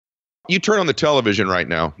You turn on the television right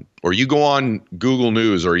now, or you go on Google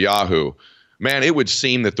News or Yahoo, man, it would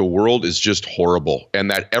seem that the world is just horrible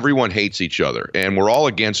and that everyone hates each other and we're all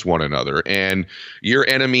against one another. And your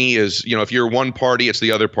enemy is, if you're one party, it's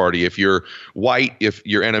the other party. If you're white, if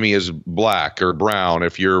your enemy is black or brown,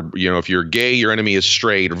 if you're gay, your enemy is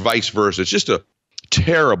straight, or vice versa. It's just a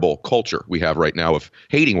terrible culture we have right now of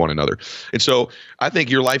hating one another. And so I think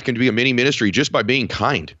your life can be a mini ministry just by being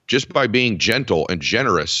kind, just by being gentle and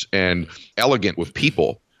generous and elegant with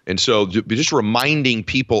people. And so just reminding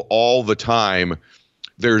people all the time,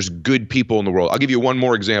 there's good people in the world. I'll give you one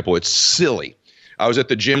more example. It's silly. I was at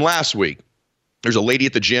the gym last week. There's a lady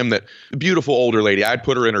at the gym, a beautiful older lady. I'd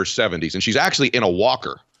put her in her 70s, and she's actually in a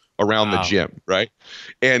walker around the gym, right?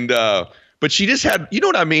 And but she just had, you know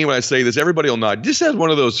what I mean when I say this? Everybody will nod. Just has one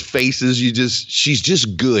of those faces. She's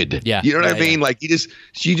just good. Yeah. You know what I mean? Yeah. Like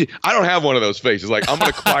I don't have one of those faces. Like I'm an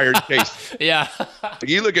acquired taste. Yeah. Like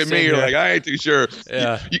you look at me, you're like, I ain't too sure.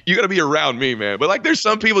 Yeah. You got to be around me, man. But like, there's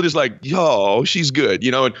some people just like, yo, she's good,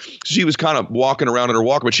 And she was kind of walking around in her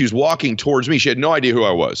walker, but she was walking towards me. She had no idea who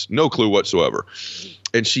I was, no clue whatsoever.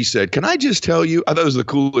 And she said, can I just tell you? I thought it was the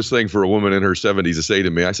coolest thing for a woman in her 70s to say to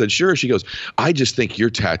me. I said, sure. She goes, I just think your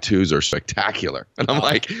tattoos are spectacular. And I'm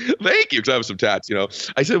like, thank you, because I have some tats,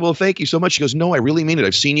 I said, well, thank you so much. She goes, no, I really mean it.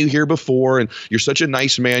 I've seen you here before, and you're such a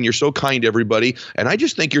nice man. You're so kind to everybody. And I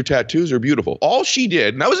just think your tattoos are beautiful. All she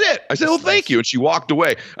did, and that was it. I said, well, thank you. And she walked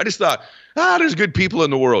away. I just thought, there's good people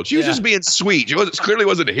in the world. She was just being sweet. She clearly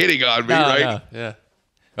wasn't hitting on me, right? No, yeah.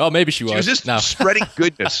 Oh, maybe she was. She was just spreading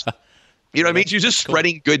goodness. You know what I mean? She's just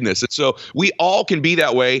spreading goodness. And so we all can be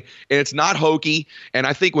that way, and it's not hokey. And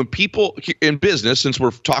I think when people in business, since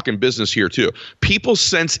we're talking business here too, people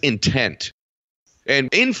sense intent. And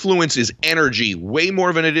influence is energy way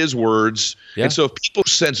more than it is words. Yeah. And so if people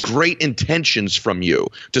sense great intentions from you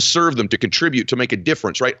to serve them, to contribute, to make a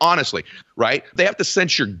difference, right? Honestly, right? They have to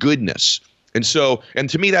sense your goodness. And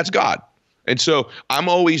to me, that's God. And so I'm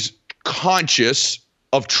always conscious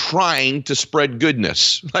of trying to spread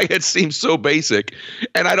goodness. Like, it seems so basic,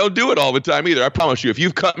 and I don't do it all the time either. I promise you, if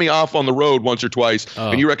you've cut me off on the road once or twice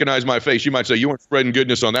and you recognize my face, you might say you weren't spreading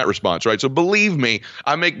goodness on that response, right? So believe me,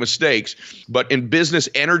 I make mistakes, but in business,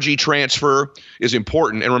 energy transfer is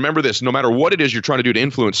important. And remember this, no matter what it is you're trying to do to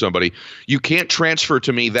influence somebody, you can't transfer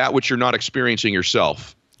to me that which you're not experiencing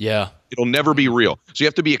yourself. Yeah. It'll never be real. So you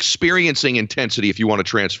have to be experiencing intensity if you want to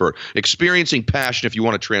transfer, experiencing passion if you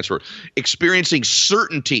want to transfer, experiencing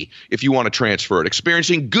certainty if you want to transfer it,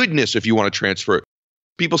 experiencing goodness if you want to transfer it.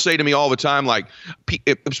 People say to me all the time, like,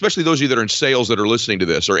 especially those of you that are in sales that are listening to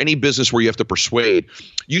this, or any business where you have to persuade,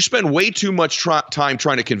 you spend way too much time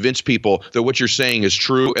trying to convince people that what you're saying is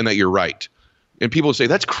true and that you're right. And people say,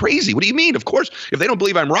 that's crazy. What do you mean? Of course, if they don't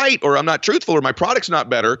believe I'm right or I'm not truthful or my product's not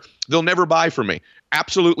better, they'll never buy from me.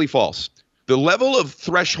 Absolutely false. The level of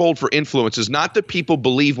threshold for influence is not that people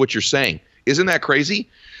believe what you're saying. Isn't that crazy?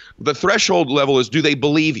 The threshold level is, do they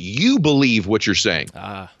believe you believe what you're saying?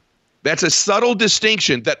 That's a subtle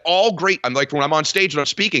distinction that I'm like, when I'm on stage and I'm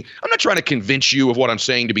speaking, I'm not trying to convince you of what I'm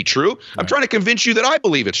saying to be true. Right. I'm trying to convince you that I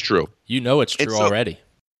believe it's true. You know it's true already.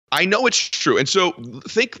 I know it's true. And so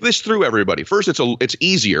think this through, everybody. First, it's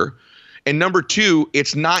easier. And number two,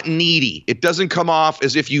 it's not needy. It doesn't come off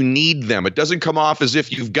as if you need them. It doesn't come off as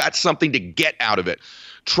if you've got something to get out of it.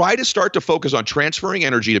 Try to start to focus on transferring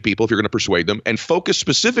energy to people if you're going to persuade them, and focus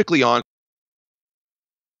specifically on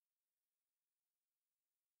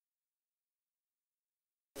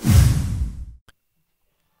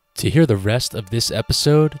To hear the rest of this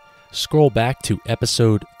episode, scroll back to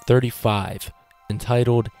episode 35,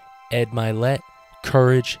 entitled Ed Mylett,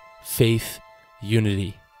 Courage, Faith,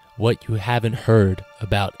 Unity. What you haven't heard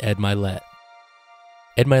about Ed Mylett.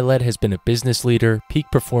 Ed Mylett has been a business leader, peak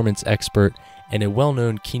performance expert, and a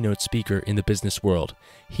well-known keynote speaker in the business world.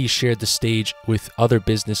 He shared the stage with other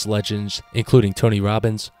business legends, including Tony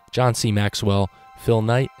Robbins, John C. Maxwell, Phil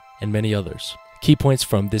Knight, and many others. Key points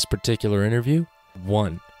from this particular interview: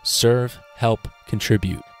 1. Serve, help,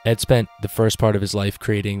 contribute. Ed spent the first part of his life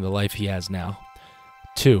creating the life he has now.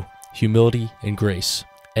 2. Humility and grace.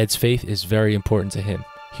 Ed's faith is very important to him.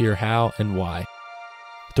 Hear how and why.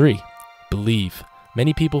 3. Believe.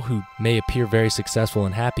 Many people who may appear very successful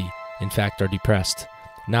and happy, in fact, are depressed.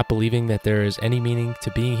 Not believing that there is any meaning to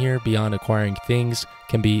being here beyond acquiring things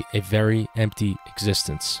can be a very empty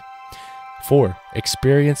existence. 4.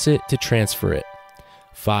 Experience it to transfer it.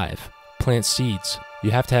 5. Plant seeds. You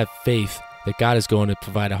have to have faith that God is going to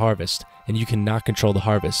provide a harvest, and you cannot control the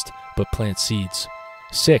harvest, but plant seeds.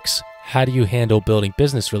 6. How do you handle building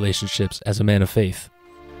business relationships as a man of faith?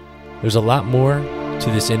 There's a lot more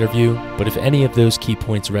to this interview, but if any of those key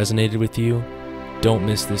points resonated with you, don't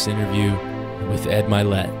miss this interview with Ed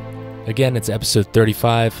Mylett. Again, it's episode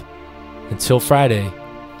 35. Until Friday,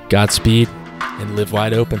 Godspeed and live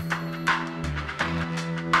wide open.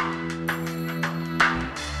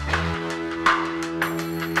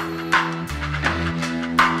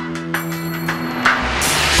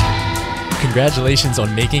 Congratulations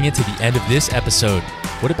on making it to the end of this episode.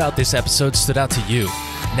 What about this episode stood out to you?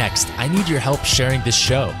 Next, I need your help sharing this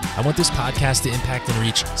show. I want this podcast to impact and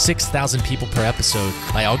reach 6,000 people per episode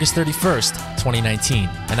by August 31st, 2019.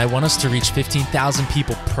 And I want us to reach 15,000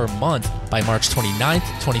 people per month by March 29th,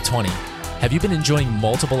 2020. Have you been enjoying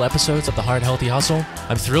multiple episodes of The Heart Healthy Hustle?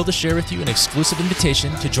 I'm thrilled to share with you an exclusive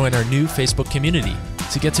invitation to join our new Facebook community.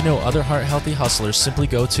 To get to know other Heart Healthy Hustlers, simply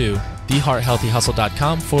go to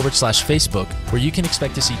thehearthealthyhustle.com/Facebook, where you can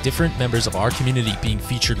expect to see different members of our community being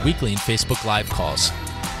featured weekly in Facebook Live calls.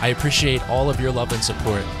 I appreciate all of your love and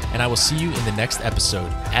support, and I will see you in the next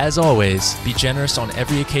episode. As always, be generous on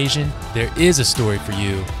every occasion. There is a story for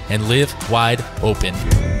you, and live wide open.